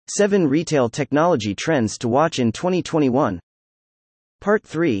7 Retail Technology Trends to Watch in 2021. Part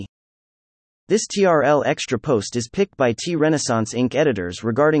 3. This TRL Extra post is picked by T Renaissance Inc. editors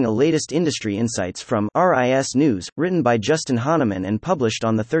regarding a latest industry insights from RIS News, written by Justin Hahnemann and published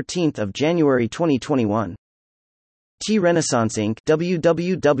on 13 January 2021. T Renaissance Inc.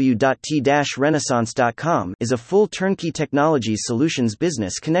 www.t-renaissance.com is a full turnkey technologies solutions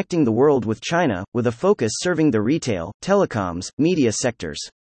business connecting the world with China, with a focus serving the retail, telecoms, media sectors.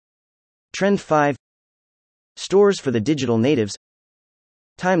 Trend 5. Stores for the digital natives.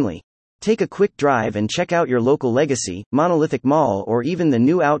 Timely. Take a quick drive and check out your local legacy, monolithic mall, or even the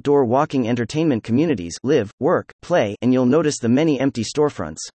new outdoor walking entertainment communities live, work, play, and you'll notice the many empty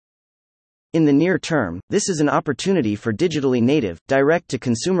storefronts. In the near term, this is an opportunity for digitally native,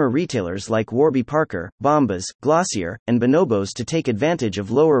 direct-to-consumer retailers like Warby Parker, Bombas, Glossier, and Bonobos to take advantage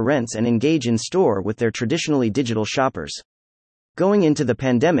of lower rents and engage in store with their traditionally digital shoppers. Going into the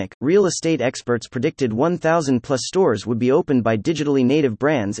pandemic, real estate experts predicted 1,000-plus stores would be opened by digitally native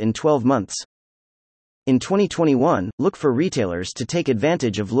brands in 12 months. In 2021, look for retailers to take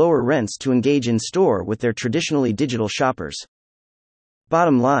advantage of lower rents to engage in store with their traditionally digital shoppers.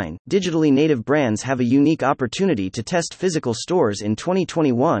 Bottom line, digitally native brands have a unique opportunity to test physical stores in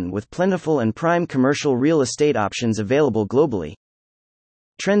 2021 with plentiful and prime commercial real estate options available globally.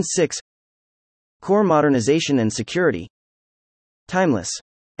 Trend 6. Core modernization and security. Timeless.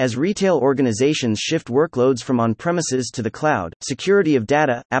 As retail organizations shift workloads from on-premises to the cloud, security of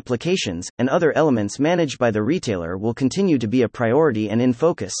data, applications, and other elements managed by the retailer will continue to be a priority and in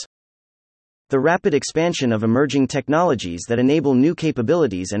focus. The rapid expansion of emerging technologies that enable new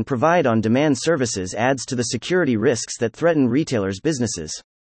capabilities and provide on-demand services adds to the security risks that threaten retailers' businesses.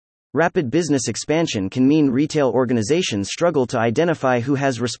 Rapid business expansion can mean retail organizations struggle to identify who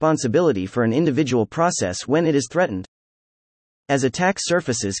has responsibility for an individual process when it is threatened. As attack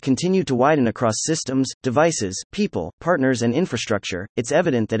surfaces continue to widen across systems, devices, people, partners, and infrastructure, it's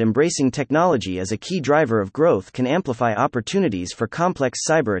evident that embracing technology as a key driver of growth can amplify opportunities for complex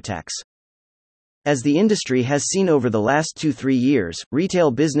cyber attacks. As the industry has seen over the last 2-3 years,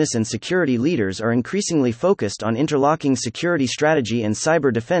 retail business and security leaders are increasingly focused on interlocking security strategy and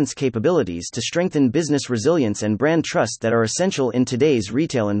cyber defense capabilities to strengthen business resilience and brand trust that are essential in today's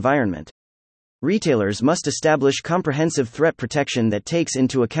retail environment. Retailers must establish comprehensive threat protection that takes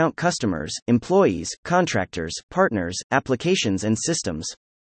into account customers, employees, contractors, partners, applications, and systems.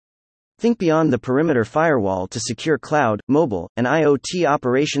 Think beyond the perimeter firewall to secure cloud, mobile, and IoT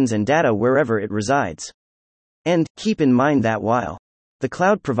operations and data wherever it resides. And, keep in mind that while the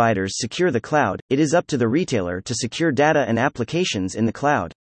cloud providers secure the cloud, it is up to the retailer to secure data and applications in the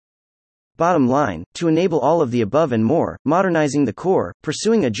cloud. Bottom line, to enable all of the above and more, modernizing the core,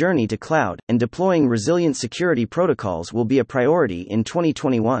 pursuing a journey to cloud, and deploying resilient security protocols will be a priority in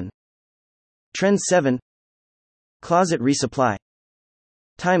 2021. Trend 7. Closet resupply.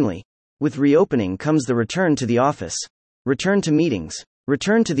 Timely. With reopening comes the return to the office. Return to meetings.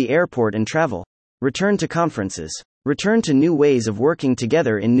 Return to the airport and travel. Return to conferences. Return to new ways of working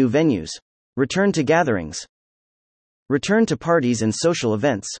together in new venues. Return to gatherings. Return to parties and social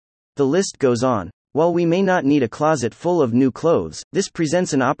events. The list goes on. While we may not need a closet full of new clothes, this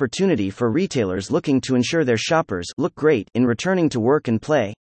presents an opportunity for retailers looking to ensure their shoppers look great in returning to work and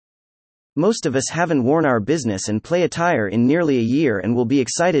play. Most of us haven't worn our business and play attire in nearly a year and will be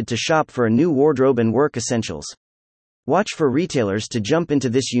excited to shop for a new wardrobe and work essentials. Watch for retailers to jump into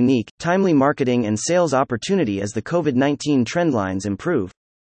this unique, timely marketing and sales opportunity as the COVID-19 trendlines improve.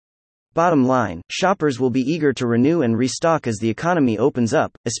 Bottom line, shoppers will be eager to renew and restock as the economy opens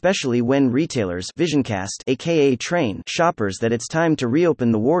up, especially when retailers visioncast aka train shoppers that it's time to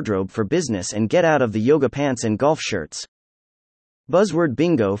reopen the wardrobe for business and get out of the yoga pants and golf shirts. Buzzword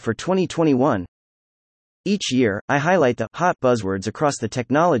Bingo for 2021. Each year, I highlight the hot buzzwords across the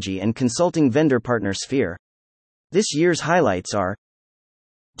technology and consulting vendor partner sphere. This year's highlights are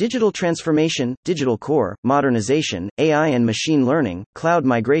digital transformation, digital core, modernization, AI and machine learning, cloud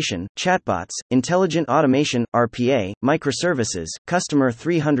migration, chatbots, intelligent automation, RPA, microservices, customer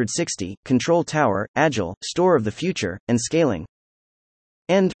 360, control tower, agile, store of the future, and scaling.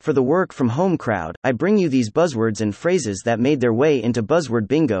 And, for the work from home crowd, I bring you these buzzwords and phrases that made their way into Buzzword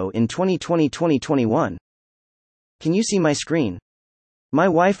Bingo in 2020-2021. Can you see my screen? My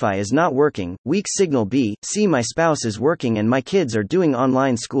Wi-Fi is not working, weak signal B, C. My spouse is working and my kids are doing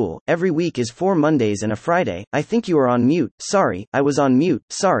online school, every week is 4 Mondays and a Friday, I think you are on mute, sorry, I was on mute,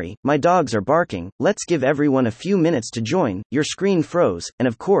 sorry, my dogs are barking, let's give everyone a few minutes to join, your screen froze, and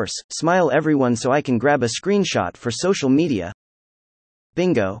of course, smile everyone so I can grab a screenshot for social media.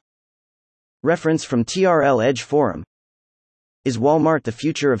 Bingo. Reference from TRL Edge Forum. Is Walmart the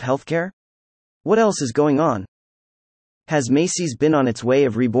future of healthcare? What else is going on? Has Macy's been on its way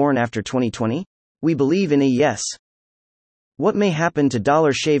of reborn after 2020? We believe in a yes. What may happen to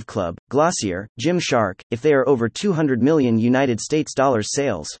Dollar Shave Club, Glossier, Gymshark, if they are over 200 million United States dollars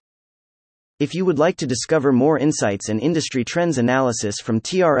sales? If you would like to discover more insights and industry trends analysis from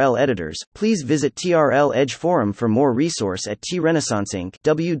TRL editors, please visit TRL Edge Forum for more resource at T-Renaissance Inc.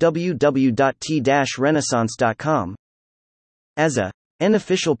 www.t-renaissance.com. As an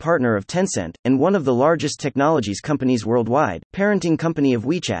official partner of Tencent, and one of the largest technologies companies worldwide, parenting company of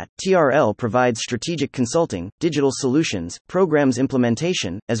WeChat, TRL provides strategic consulting, digital solutions, programs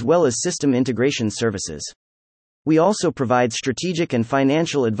implementation, as well as system integration services. We also provide strategic and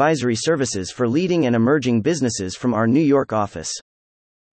financial advisory services for leading and emerging businesses from our New York office.